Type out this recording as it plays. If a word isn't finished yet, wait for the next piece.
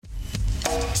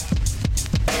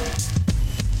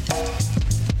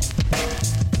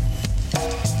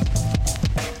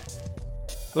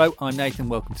Hello, I'm Nathan.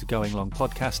 Welcome to Going Long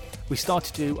Podcast. We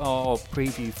started to do our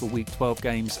preview for Week 12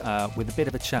 games with a bit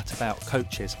of a chat about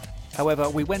coaches. However,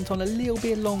 we went on a little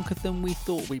bit longer than we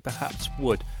thought we perhaps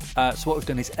would. So what we've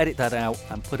done is edit that out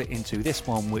and put it into this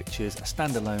one, which is a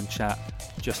standalone chat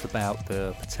just about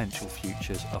the potential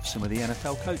futures of some of the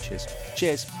NFL coaches.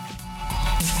 Cheers.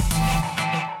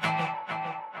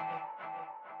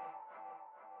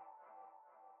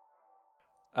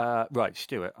 Right,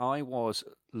 Stuart, I was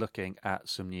looking at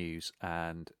some news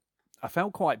and I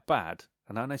felt quite bad.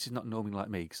 And I know this is not normally like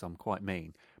me because I'm quite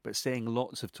mean, but seeing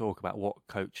lots of talk about what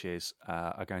coaches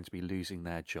are going to be losing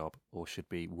their job or should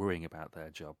be worrying about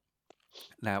their job.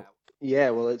 Now, yeah,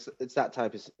 well, it's that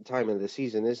time of the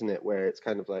season, isn't it? Where it's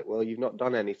kind of like, well, you've not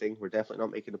done anything. We're definitely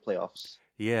not making the playoffs.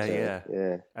 Yeah.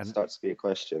 And it starts to be a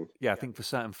question. Yeah, I think for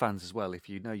certain fans as well, if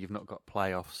you know you've not got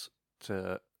playoffs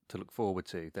to look forward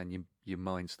to, then your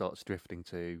mind starts drifting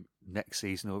to next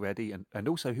season already, and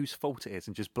also whose fault it is,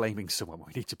 and just blaming someone.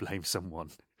 We need to blame someone.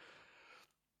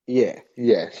 Yeah.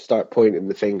 Start pointing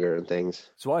the finger and things.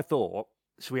 So I thought,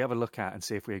 should we have a look at and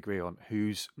see if we agree on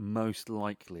who's most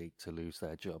likely to lose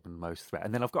their job and most threat?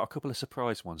 And then I've got a couple of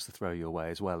surprise ones to throw your way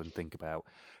as well and think about.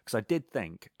 Because I did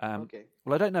think, Okay.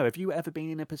 Well, I don't know, have you ever been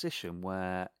in a position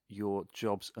where your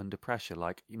job's under pressure?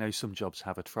 Like, you know, some jobs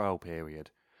have a trial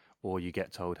period, or you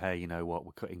get told, hey, you know what,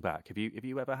 we're cutting back. Have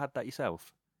you ever had that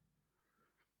yourself?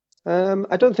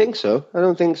 I don't think so.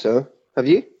 Have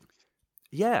you?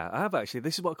 Yeah, I have actually.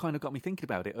 This is what kind of got me thinking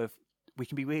about it. Of we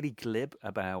can be really glib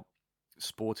about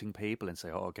sporting people and say,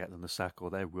 oh, I'll get them the sack,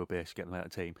 or they're rubbish, get them out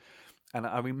of the team. And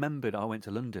I remembered I went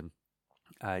to London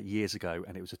years ago,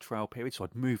 and it was a trial period, so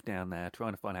I'd moved down there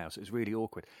trying to find a house. It was really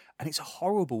awkward, and it's a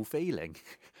horrible feeling.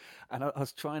 And I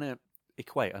was trying to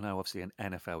equate. I know obviously an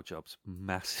NFL job's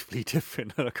massively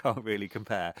different, and I can't really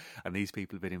compare. And these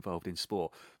people have been involved in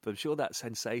sport, but I'm sure that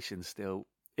sensation still,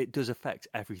 it does affect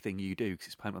everything you do because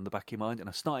it's put on the back of your mind. And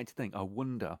I started to think, I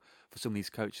wonder for some of these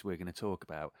coaches we're going to talk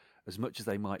about, as much as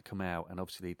they might come out and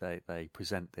obviously they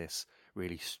present this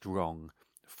really strong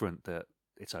front that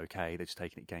it's okay, they're just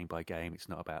taking it game by game, it's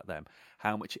not about them,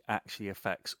 how much it actually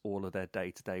affects all of their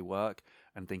day-to-day work,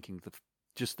 and thinking that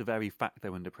just the very fact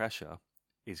they're under pressure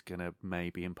is going to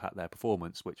maybe impact their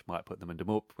performance, which might put them under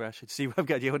more pressure. See what I'm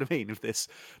getting? You know what I mean? Of this,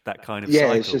 that kind of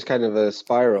cycle. It's just kind of a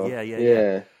spiral.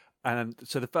 Yeah. And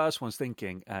so the first one's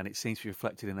thinking, and it seems to be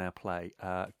reflected in their play,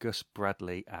 Gus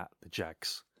Bradley at the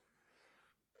Jags.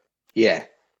 Yeah.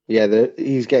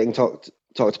 He's getting talked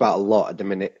about a lot at the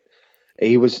minute.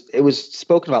 It was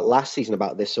spoken about last season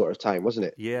about this sort of time, wasn't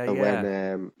it? Yeah.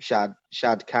 When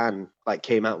Shad Khan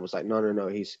came out and was like, no,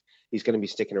 he's going to be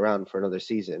sticking around for another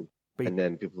season. And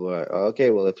then people were, oh, okay,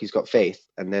 well, if he's got faith,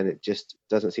 and then it just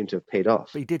doesn't seem to have paid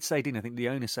off. But he did say, didn't he? I think the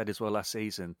owner said as well last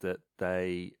season that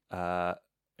they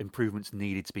improvements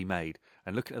needed to be made.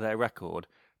 And looking at their record,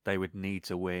 they would need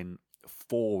to win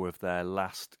 4 of their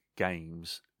last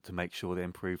games to make sure they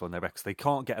improve on their records. They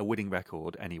can't get a winning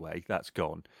record anyway, that's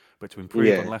gone. But to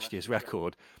improve on last year's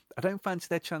record, I don't fancy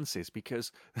their chances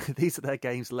because these are their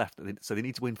games left. So they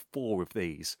need to win 4 of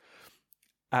these.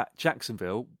 At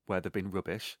Jacksonville, where they've been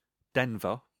rubbish,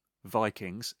 Denver,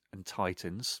 Vikings, and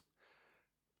Titans.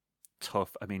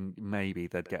 Tough. I mean, maybe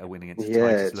they'd get a win against the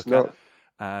Titans. It's not.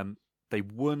 They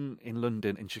won in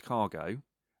London and Chicago,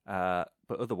 but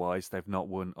otherwise they've not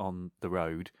won on the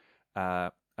road.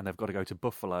 And they've got to go to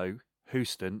Buffalo,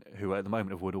 Houston, who at the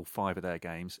moment have won all 5 of their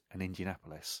games, and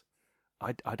Indianapolis.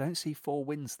 I don't see 4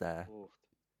 wins there.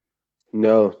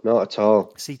 No, not at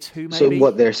all. See 2 maybe. So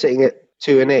what, they're sitting at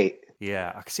 2-8? Yeah,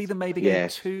 I can see them maybe getting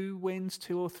 2 wins,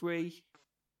 2 or 3.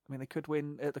 I mean, they could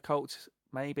win at the Colts,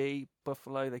 maybe.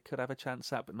 Buffalo, they could have a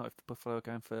chance at, but not if the Buffalo are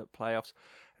going for playoffs.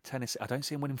 Tennessee, I don't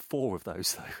see him winning 4 of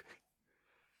those,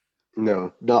 though.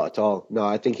 No, not at all. No,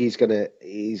 I think he's gonna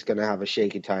have a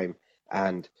shaky time,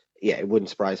 and yeah, it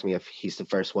wouldn't surprise me if he's the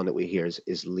first one that we hear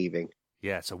is leaving.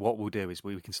 Yeah, so what we'll do is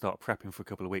we can start prepping for a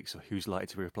couple of weeks of who's likely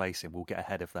to replace him. We'll get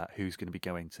ahead of that. Who's going to be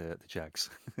going to the Jags?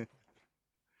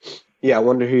 Yeah, I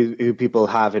wonder who people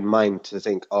have in mind to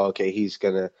think, oh, okay, is it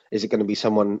going to be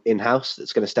someone in-house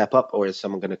that's going to step up, or is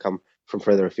someone going to come from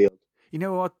further afield? You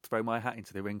know what I'd throw my hat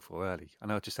into the ring for early? I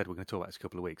know I just said we're going to talk about this a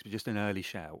couple of weeks, but just an early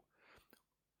shout.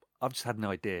 I've just had an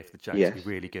idea for the Jags to be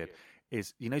really good.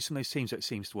 Is, you know, some of those teams that it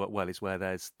seems to work well is where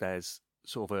there's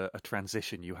sort of a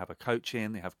transition. You have a coach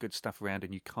in, they have good stuff around,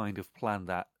 and you kind of plan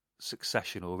that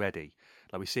succession already.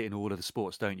 Like we see it in all of the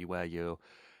sports, don't you, where your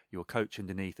coach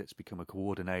underneath it's become a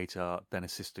coordinator, then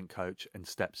assistant coach, and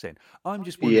steps in. I'm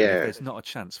just wondering if there's not a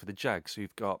chance for the Jags,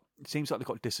 who've got, it seems like they've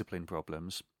got discipline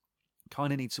problems,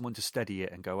 kind of need someone to steady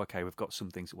it and go, okay, we've got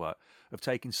some things to work. Of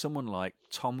taking someone like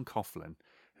Tom Coughlin,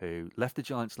 who left the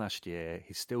Giants last year.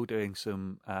 He's still doing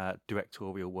some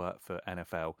directorial work for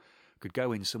NFL. Could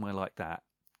go in somewhere like that,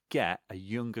 get a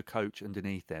younger coach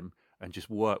underneath him, and just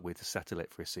work with to settle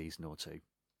it for a season or two.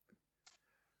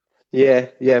 Yeah,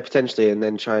 potentially, and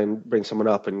then try and bring someone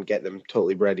up and get them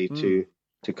totally ready to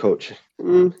coach.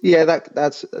 Yeah,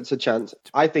 that's a chance.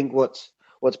 I think what's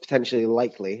potentially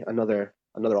likely, another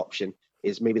option,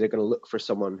 is maybe they're going to look for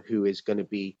someone who is going to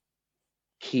be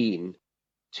keen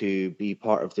to be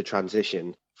part of the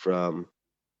transition from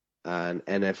an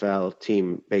NFL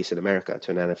team based in America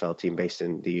to an NFL team based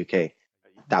in the UK.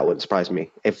 That wouldn't surprise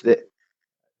me.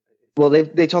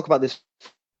 They talk about this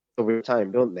over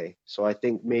time, don't they? So I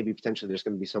think maybe potentially there's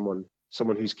going to be someone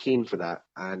who's keen for that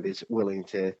and is willing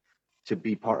to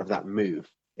be part of that move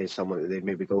is someone that they'd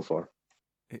maybe go for.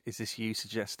 Is this you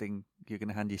suggesting you're going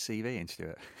to hand your CV in,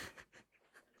 Stuart?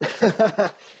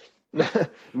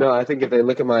 No, I think if they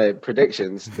look at my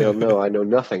predictions, they'll know I know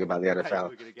nothing about the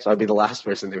NFL. So I'd be the last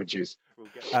person they would choose.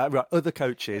 Right, other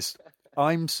coaches.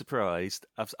 I'm surprised.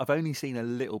 I've only seen a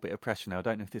little bit of pressure now. I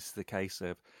don't know if this is the case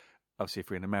of, obviously, if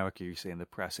you're in America, you see in the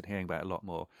press and hearing about it a lot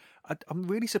more. I'm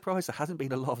really surprised there hasn't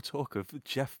been a lot of talk of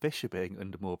Jeff Fisher being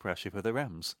under more pressure for the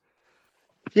Rams.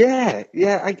 Yeah.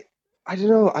 I don't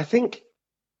know.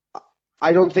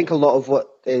 I don't think a lot of what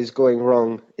is going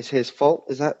wrong is his fault.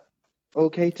 Is that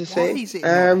okay to say? Why is it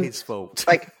not his fault?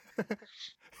 Like,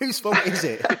 whose fault is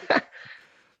it?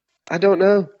 I don't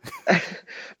know.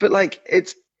 But like,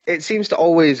 it seems to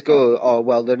always go, oh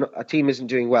well, a team isn't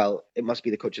doing well. It must be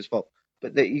the coach's fault.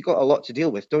 But you got a lot to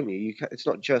deal with, don't you? It's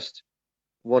not just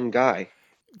one guy.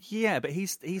 Yeah, but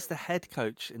he's the head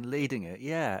coach and leading it.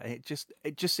 Yeah, it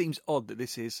just seems odd that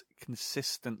this is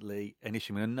consistently an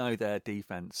issue. I mean, I know their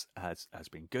defense has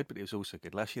been good, but it was also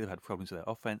good last year. They've had problems with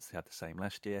their offense. They had the same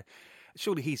last year.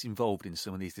 Surely he's involved in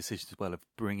some of these decisions as well of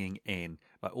bringing in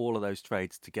like all of those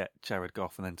trades to get Jared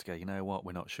Goff and then to go, you know what,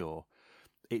 we're not sure.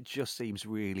 It just seems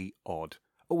really odd.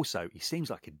 Also, he seems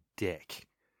like a dick.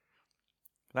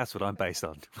 That's what I'm based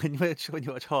on. When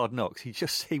you watch Hard Knocks, he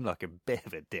just seemed like a bit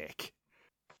of a dick.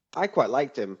 I quite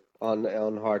liked him on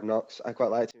Hard Knocks. I quite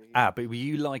liked him. But were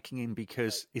you liking him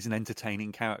because he's an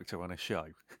entertaining character on a show?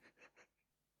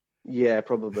 Yeah,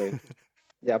 probably.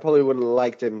 Yeah, I probably wouldn't have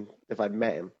liked him if I'd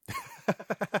met him.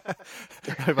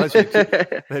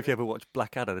 If you ever watch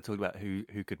Blackadder, they talk about who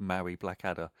could marry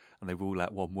Blackadder, and they rule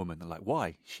out one woman. They're like,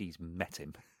 why? She's met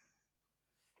him.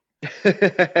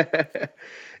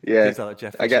 Yeah, like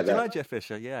Jeff Fisher. I get that. Do you like Jeff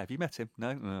Fisher? Yeah. Have you met him?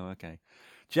 No? Oh, okay.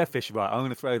 Jeff Fisher, right, I'm going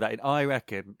to throw that in. I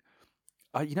reckon,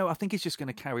 I think he's just going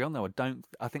to carry on, though.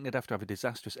 I think they'd have to have a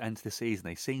disastrous end to the season.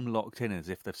 They seem locked in as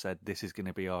if they've said, this is going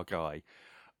to be our guy.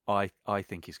 I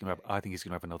think he's going to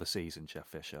have another season, Jeff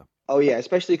Fisher. Oh, yeah,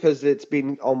 especially because it's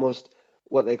been almost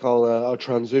what they call a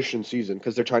transition season,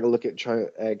 because they're trying to look at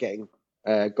getting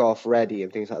Goff ready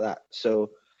and things like that.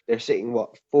 So they're sitting,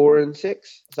 4-6?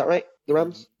 Is that right? The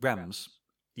Rams? Rams.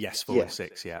 Yes,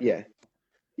 4-6, yeah. Yeah.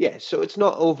 Yeah, so it's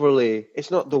not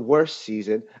the worst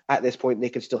season. At this point, they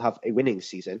could still have a winning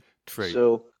season. True.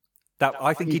 So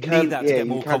I think he'd need that to get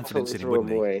more confidence in him,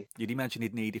 wouldn't he? Away. You'd imagine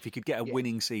if he could get a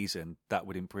winning season, that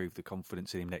would improve the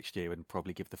confidence in him next year and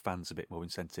probably give the fans a bit more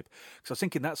incentive. Because I was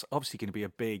thinking that's obviously going to be a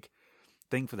big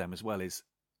thing for them as well, is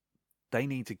they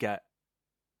need to get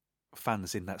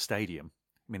fans in that stadium.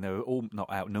 I mean, they were all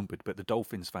not outnumbered, but the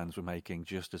Dolphins fans were making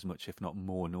just as much, if not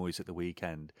more, noise at the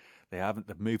weekend.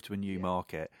 They've moved to a new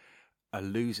market. A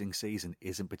losing season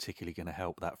isn't particularly going to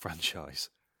help that franchise.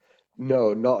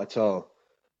 No, not at all.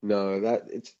 No,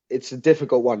 it's a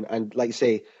difficult one, and like I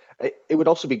say, it would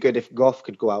also be good if Goff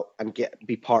could go out and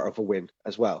be part of a win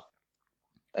as well,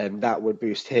 and that would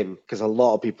boost him, because a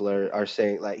lot of people are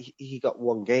saying like he got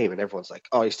one game and everyone's like,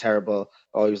 oh, he's terrible,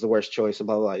 oh, he was the worst choice, and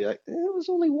blah blah blah. You're like, it was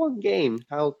only one game.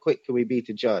 How quick can we be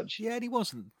to judge? Yeah, and he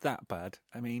wasn't that bad.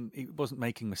 I mean, he wasn't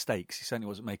making mistakes. He certainly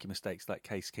wasn't making mistakes like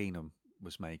Case Keenum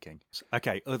was making.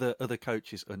 Okay, other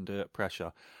coaches under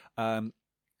pressure.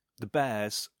 The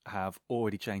Bears have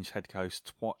already changed head coach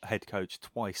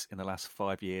twice in the last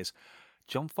 5 years.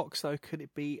 John Fox, though, could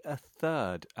it be a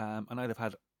third? I know they've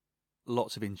had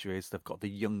lots of injuries. They've got the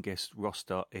youngest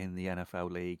roster in the NFL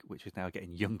league, which is now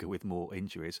getting younger with more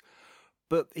injuries.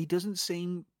 But he doesn't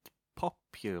seem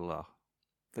popular.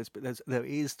 There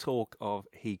is talk of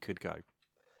he could go.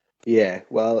 Yeah,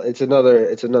 well, it's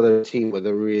another team with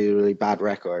a really, really bad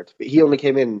record. But he only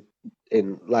came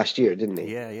in last year, didn't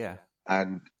he? Yeah.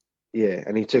 And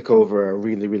he took over a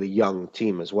really, really young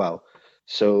team as well.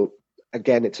 So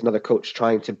again, it's another coach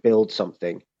trying to build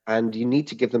something, and you need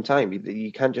to give them time.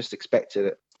 You can't just expect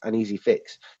an easy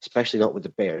fix, especially not with the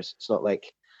Bears. It's not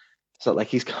like It's not like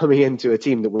he's coming into a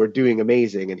team that were doing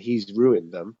amazing and he's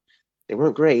ruined them. They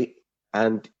weren't great,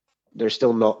 and they're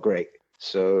still not great.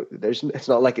 So it's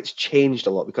not like it's changed a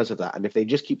lot because of that. And if they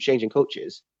just keep changing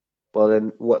coaches, well,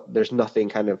 then there's nothing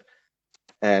kind of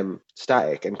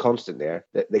static and constant there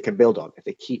that they can build on. If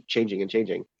they keep changing and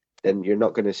changing, then you're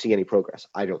not going to see any progress,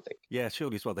 I don't think. Yeah,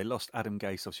 surely as well. They lost Adam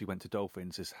Gase, obviously went to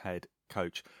Dolphins as head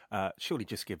coach. Surely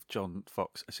just give John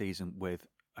Fox a season with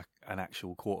an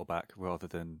actual quarterback rather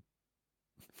than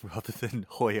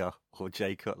Hoyer or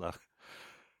Jay Cutler.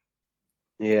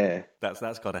 Yeah,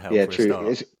 that's got to help. Yeah, for true.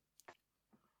 A start.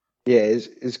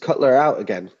 Is Cutler out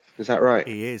again? Is that right?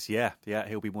 He is. Yeah.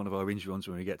 He'll be one of our injury ones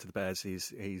when we get to the Bears.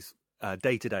 He's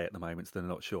day to day at the moment, so they're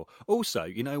not sure. Also,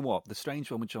 you know what? The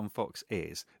strange one with John Fox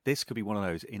is this could be one of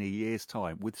those in a year's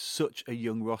time with such a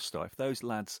young roster. If those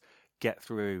lads get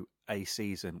through a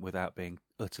season without being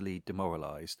utterly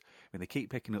demoralised, when they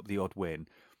keep picking up the odd win,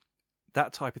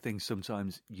 that type of thing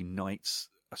sometimes unites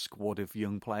a squad of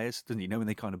young players, doesn't it? You know, when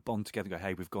they kind of bond together and go,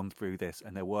 hey, we've gone through this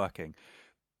and they're working.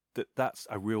 That's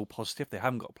a real positive. They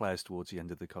haven't got players towards the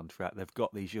end of the contract. They've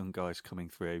got these young guys coming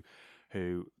through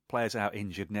who, players out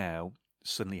injured now,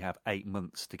 suddenly have 8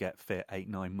 months to get fit,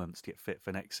 8-9 months to get fit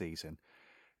for next season.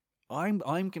 I'm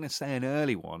going to say an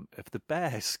early one. If the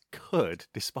Bears could,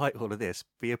 despite all of this,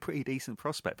 be a pretty decent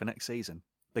prospect for next season.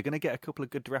 They're going to get a couple of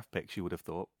good draft picks, you would have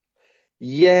thought.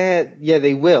 Yeah,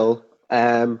 they will.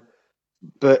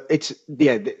 But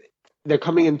they're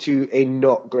coming into a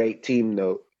not great team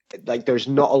though. Like there's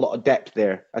not a lot of depth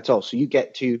there at all. So you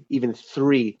get to even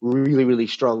 3 really, really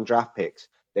strong draft picks.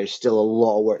 There's still a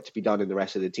lot of work to be done in the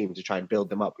rest of the team to try and build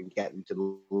them up and get them to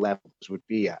the levels would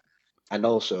be at. And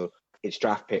also, it's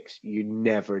draft picks. You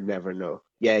never know.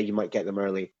 Yeah, you might get them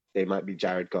early. They might be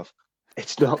Jared Goff.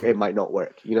 It might not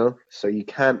work, you know? So you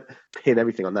can't pin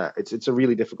everything on that. It's a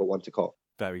really difficult one to call.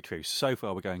 Very true. So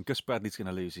far we're going, Gus Bradley's going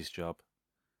to lose his job.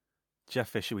 Jeff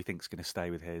Fisher, we think, is going to stay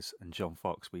with his, and John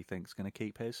Fox, we think, is going to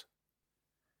keep his.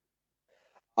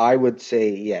 I would say,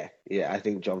 yeah. I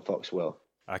think John Fox will.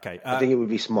 Okay. I think it would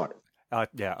be smart.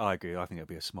 Yeah, I agree. I think it'll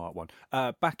be a smart one.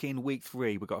 Back in week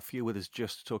 3, we've got a few others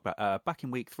just to talk about. Back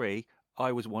in week 3,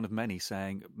 I was one of many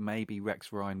saying maybe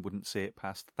Rex Ryan wouldn't see it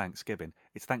past Thanksgiving.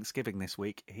 It's Thanksgiving this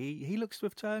week. He looks to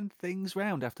have turned things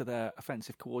round after their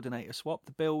offensive coordinator swap.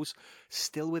 The Bills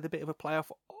still with a bit of a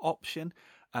playoff option.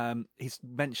 He's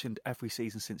mentioned every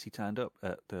season since he turned up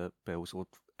at the Bills, or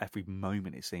every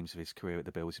moment it seems of his career at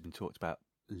the Bills, he's been talked about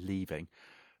leaving.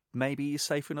 Maybe he's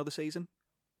safe for another season?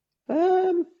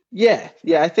 Yeah,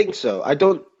 I think so. I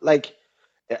don't like.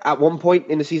 At one point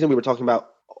in the season, we were talking about,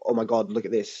 oh my God, look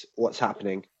at this, what's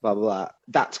happening, blah blah blah.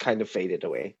 That's kind of faded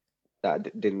away.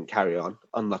 That didn't carry on,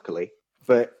 unluckily.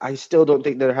 But I still don't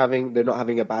think they're not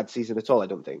having a bad season at all. I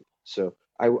don't think so.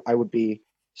 I would be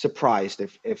surprised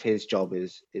if his job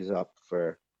is up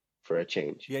for a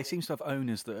change. Yeah, he seems to have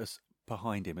owners that are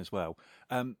behind him as well.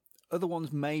 Other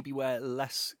ones maybe were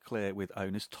less clear with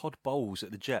owners. Todd Bowles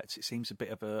at the Jets. It seems a bit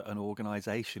of an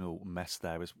organisational mess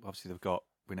there. As obviously they've got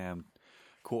renowned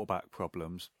quarterback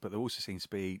problems, but there also seems to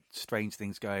be strange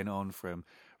things going on, from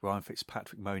Ryan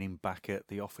Fitzpatrick moaning back at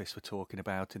the office for talking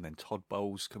about him, then Todd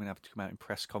Bowles coming out in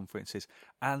press conferences,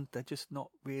 and they're just not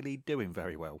really doing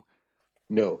very well.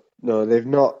 No, they've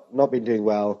not been doing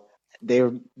well.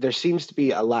 There seems to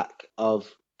be a lack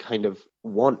of kind of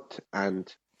want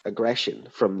and aggression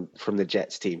from the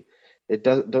Jets team. They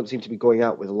don't seem to be going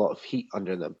out with a lot of heat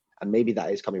under them, and maybe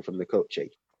that is coming from the coaching.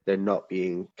 They're not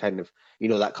being kind of,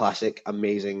 that classic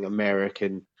amazing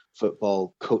American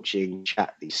football coaching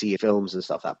chat that you see in films and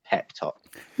stuff, that pep talk.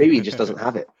 Maybe he just doesn't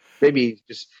have it. Maybe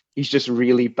he's just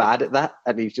really bad at that,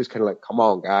 and he's just kind of like, come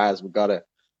on guys, we gotta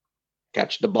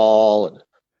catch the ball and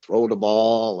throw the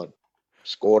ball and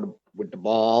score with the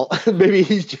ball. Maybe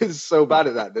he's just so bad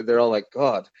at that they're all like,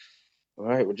 God, all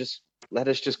right, let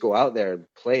us just go out there and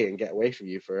play and get away from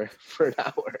you for an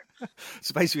hour.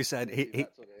 So basically said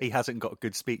he hasn't got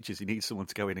good speeches. He needs someone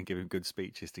to go in and give him good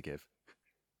speeches to give.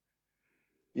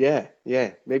 Yeah.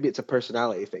 Maybe it's a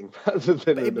personality thing rather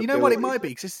than you know what it might be,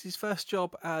 because it's his first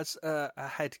job as a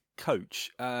head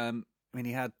coach.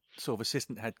 He had sort of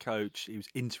assistant head coach. He was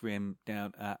interim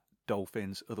down at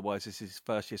Dolphins. Otherwise, this is his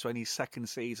first year. So only his second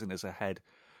season as a head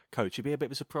coach. It'd be a bit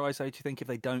of a surprise, though, do you think, if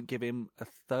they don't give him a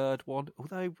third one?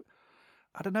 Although,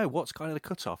 I don't know, what's kind of the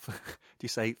cutoff? Do you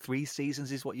say 3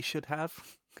 seasons is what you should have?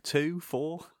 2,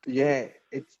 4? Yeah,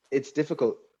 it's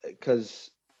difficult because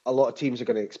a lot of teams are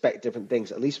going to expect different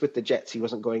things. At least with the Jets, he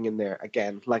wasn't going in there,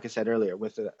 again, like I said earlier,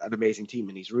 with an amazing team,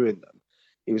 and he's ruined them.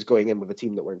 He was going in with a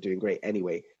team that weren't doing great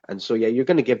anyway. And so, yeah, you're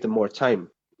going to give them more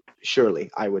time, surely,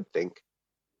 I would think.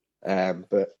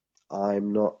 But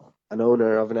I'm not an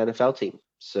owner of an NFL team.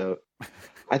 So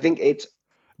I think it's.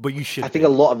 But you should. I think a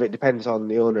lot of it depends on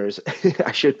the owners.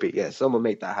 I should be. Yeah, someone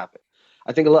make that happen.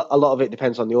 I think a lot of it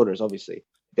depends on the owners. Obviously,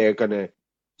 they're gonna.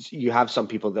 You have some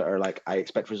people that are like, I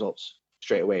expect results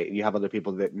straight away. You have other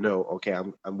people that know, okay,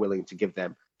 I'm willing to give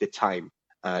them the time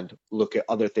and look at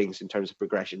other things in terms of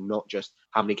progression, not just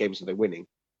how many games are they winning,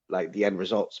 like the end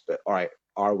results, but all right,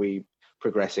 are we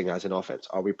progressing as an offense?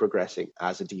 Are we progressing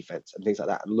as a defense and things like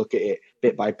that? And look at it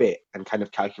bit by bit and kind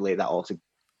of calculate that all.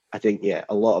 I think, yeah,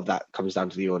 a lot of that comes down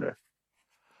to the owner.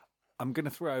 I'm going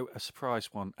to throw a surprise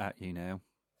one at you now.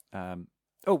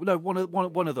 Oh no,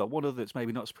 one other that's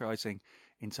maybe not surprising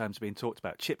in terms of being talked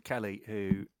about. Chip Kelly,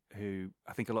 who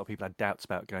I think a lot of people had doubts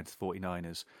about going to the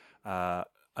 49ers,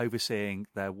 overseeing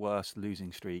their worst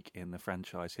losing streak in the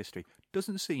franchise history,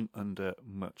 doesn't seem under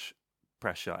much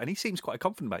pressure, and he seems quite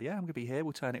confident about. Yeah, I'm going to be here.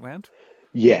 We'll turn it around.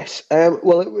 Yes.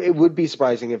 Well, it would be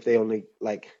surprising if they only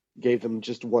gave them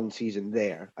just one season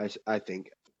there. I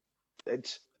think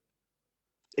it's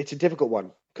a difficult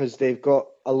one because they've got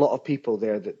a lot of people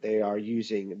there that they are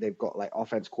using. They've got like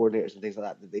offense coordinators and things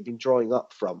like that they've been drawing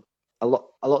up from. A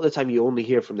lot of the time you only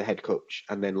hear from the head coach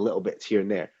and then little bits here and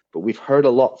there. But we've heard a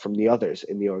lot from the others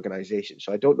in the organization.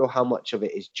 So I don't know how much of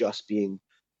it is just being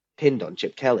pinned on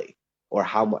Chip Kelly or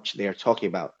how much they are talking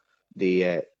about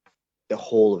the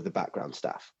whole of the background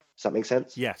staff. Does that make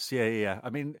sense? Yes, yeah. I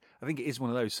mean, I think it is one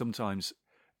of those. Sometimes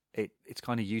it's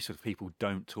kind of useful if people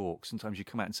don't talk. Sometimes you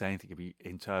come out and say anything can be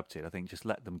interpreted. I think just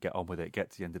let them get on with it,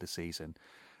 get to the end of the season.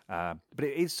 But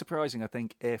it is surprising, I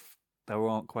think, if there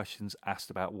aren't questions asked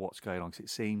about what's going on, because it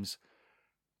seems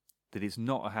that it's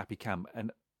not a happy camp.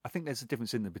 And I think there's a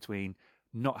difference in between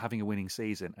not having a winning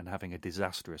season and having a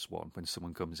disastrous one when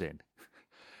someone comes in.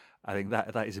 I think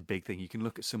that is a big thing. You can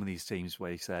look at some of these teams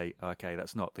where you say, okay,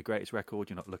 that's not the greatest record,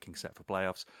 you're not looking set for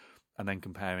playoffs, and then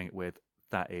comparing it with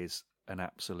that is an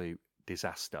absolute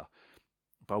disaster.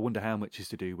 But I wonder how much is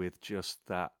to do with just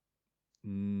that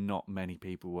not many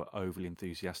people were overly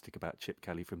enthusiastic about Chip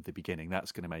Kelly from the beginning.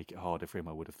 That's going to make it harder for him,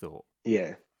 I would have thought.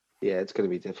 Yeah, it's going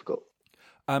to be difficult.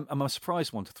 And my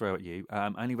surprise one to throw at you,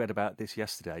 I only read about this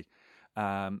yesterday,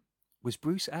 was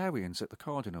Bruce Arians at the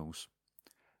Cardinals.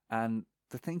 And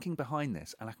the thinking behind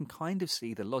this, and I can kind of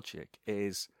see the logic,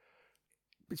 is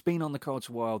it's been on the cards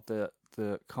a while that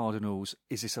the Cardinals,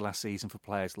 is this the last season for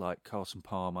players like Carson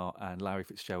Palmer and Larry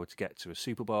Fitzgerald to get to a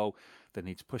Super Bowl? They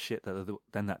need to push it.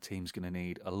 Then that team's going to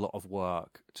need a lot of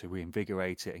work to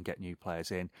reinvigorate it and get new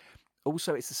players in.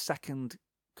 Also, it's the second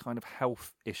kind of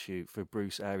health issue for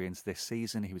Bruce Arians this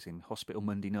season. He was in hospital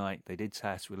Monday night. They did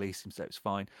test, released him, so it was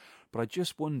fine. But I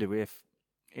just wonder if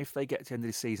they get to the end of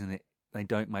the season, they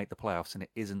don't make the playoffs and it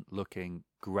isn't looking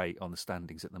great on the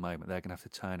standings at the moment, they're going to have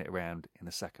to turn it around in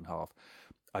the second half.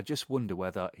 I just wonder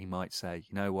whether he might say,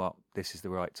 you know what, this is the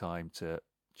right time to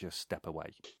just step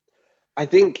away. I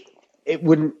think it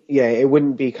wouldn't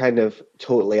be kind of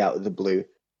totally out of the blue.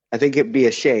 I think it'd be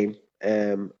a shame.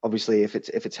 Obviously, if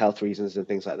it's health reasons and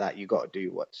things like that, you got to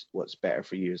do what's better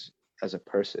for you as a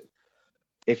person.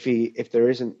 If there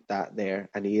isn't that there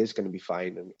and he is going to be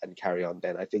fine and carry on,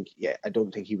 then I think, I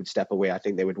don't think he would step away. I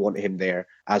think they would want him there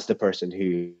as the person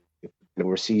who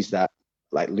oversees that,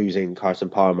 like losing Carson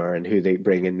Palmer and who they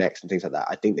bring in next and things like that.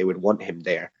 I think they would want him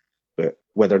there, but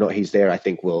whether or not he's there, I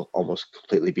think will almost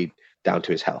completely be down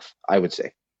to his health, I would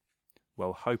say.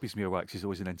 Well, hope he's all right, because he's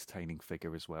always an entertaining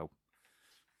figure as well.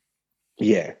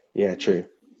 Yeah, true.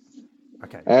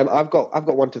 Okay. I've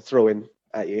got one to throw in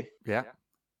at you. Yeah.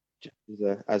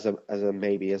 As a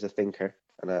maybe, as a thinker,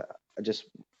 and I just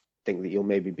think that you'll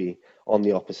maybe be on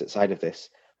the opposite side of this.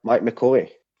 Mike McCoy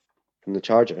from the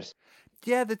Chargers.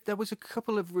 Yeah, there was a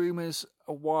couple of rumours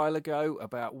a while ago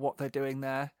about what they're doing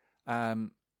there,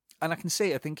 and I can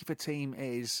see it. I think if a team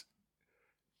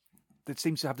that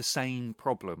seems to have the same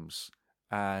problems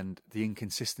and the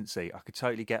inconsistency, I could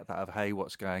totally get that of, hey,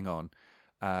 what's going on?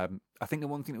 I think the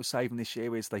one thing that will save them this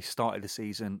year is they started the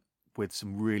season with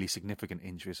some really significant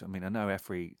injuries. I mean, I know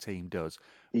every team does,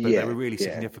 but there were really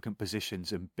significant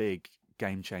positions and big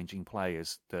game-changing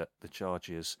players that the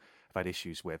Chargers have had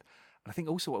issues with. And I think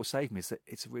also what will save them is that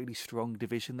it's a really strong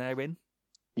division they're in.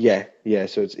 Yeah.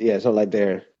 So it's not like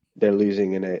they're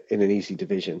losing in an easy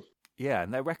division. Yeah,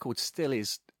 and their record still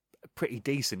is pretty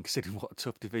decent considering what a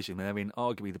tough division. They're in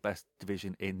arguably the best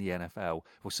division in the NFL,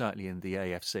 or certainly in the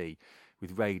AFC,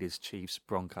 with Raiders, Chiefs,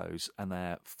 Broncos, and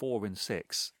they're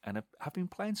 4-6 and have been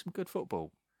playing some good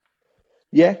football.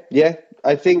 Yeah.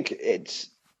 I think it's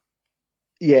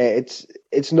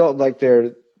not like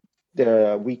they're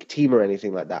a weak team or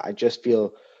anything like that. I just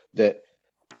feel that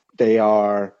they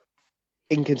are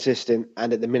inconsistent,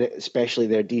 and at the minute, especially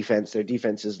their defense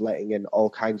is letting in all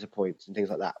kinds of points and things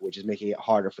like that, which is making it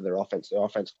harder for their offense. Their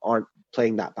offense aren't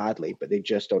playing that badly, but they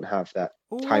just don't have that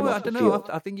time off the field.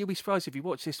 I think you'll be surprised if you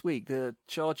watch this week. The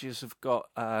Chargers have got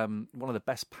one of the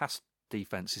best pass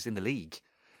defenses in the league.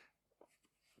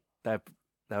 They're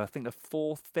I think the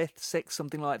 4th, 5th, 6th,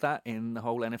 something like that in the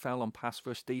whole NFL on pass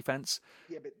rush defense.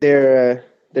 Yeah, but they're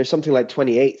something like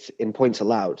 28th in points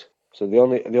allowed. So the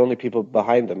only people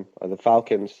behind them are the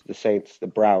Falcons, the Saints, the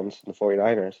Browns, and the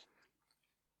 49ers.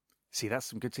 See, that's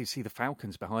some good to see the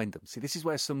Falcons behind them. See, this is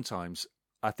where sometimes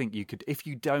I think you could, if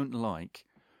you don't like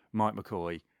Mike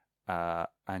McCoy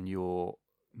and you're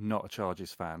not a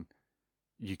Chargers fan,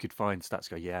 you could find stats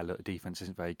go, yeah, look, the defense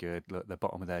isn't very good. Look, they're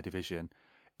bottom of their division.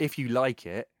 If you like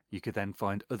it, you could then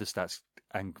find other stats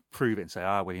and prove it and say,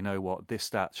 well, you know what? This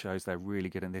stat shows they're really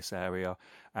good in this area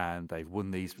and they've won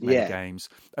these many games.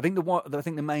 I think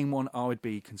the main one I would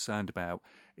be concerned about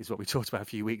is what we talked about a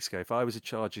few weeks ago. If I was a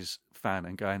Chargers fan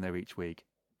and going there each week,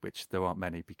 which there aren't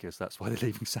many because that's why they're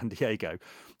leaving San Diego,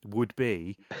 would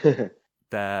be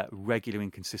their regular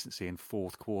inconsistency in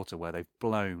fourth quarter where they've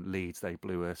blown leads. They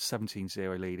blew a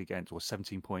 17-0 lead against, or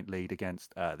 17-point lead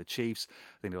against the Chiefs. I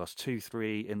think they lost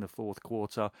 2-3 in the fourth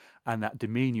quarter. And that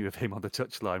demeanour of him on the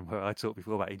touchline where I talked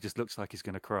before about, he just looks like he's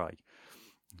going to cry.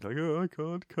 Like, I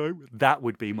can't cope. That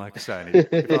would be my concern.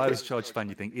 If I was a Chargers fan,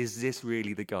 you think, is this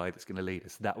really the guy that's going to lead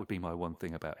us? That would be my one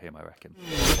thing about him, I reckon.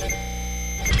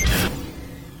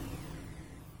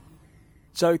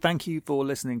 So thank you for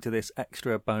listening to this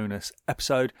extra bonus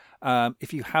episode.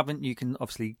 If you haven't, you can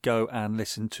obviously go and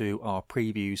listen to our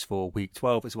previews for Week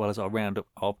 12 as well as our roundup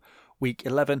of Week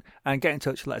 11 and get in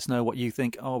touch. Let us know what you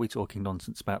think. Are we talking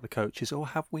nonsense about the coaches or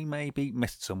have we maybe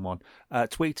missed someone?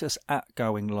 Tweet us at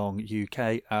Going Long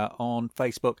UK on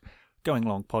Facebook, Going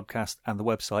Long Podcast, and the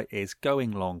website is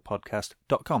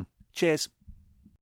goinglongpodcast.com. Cheers.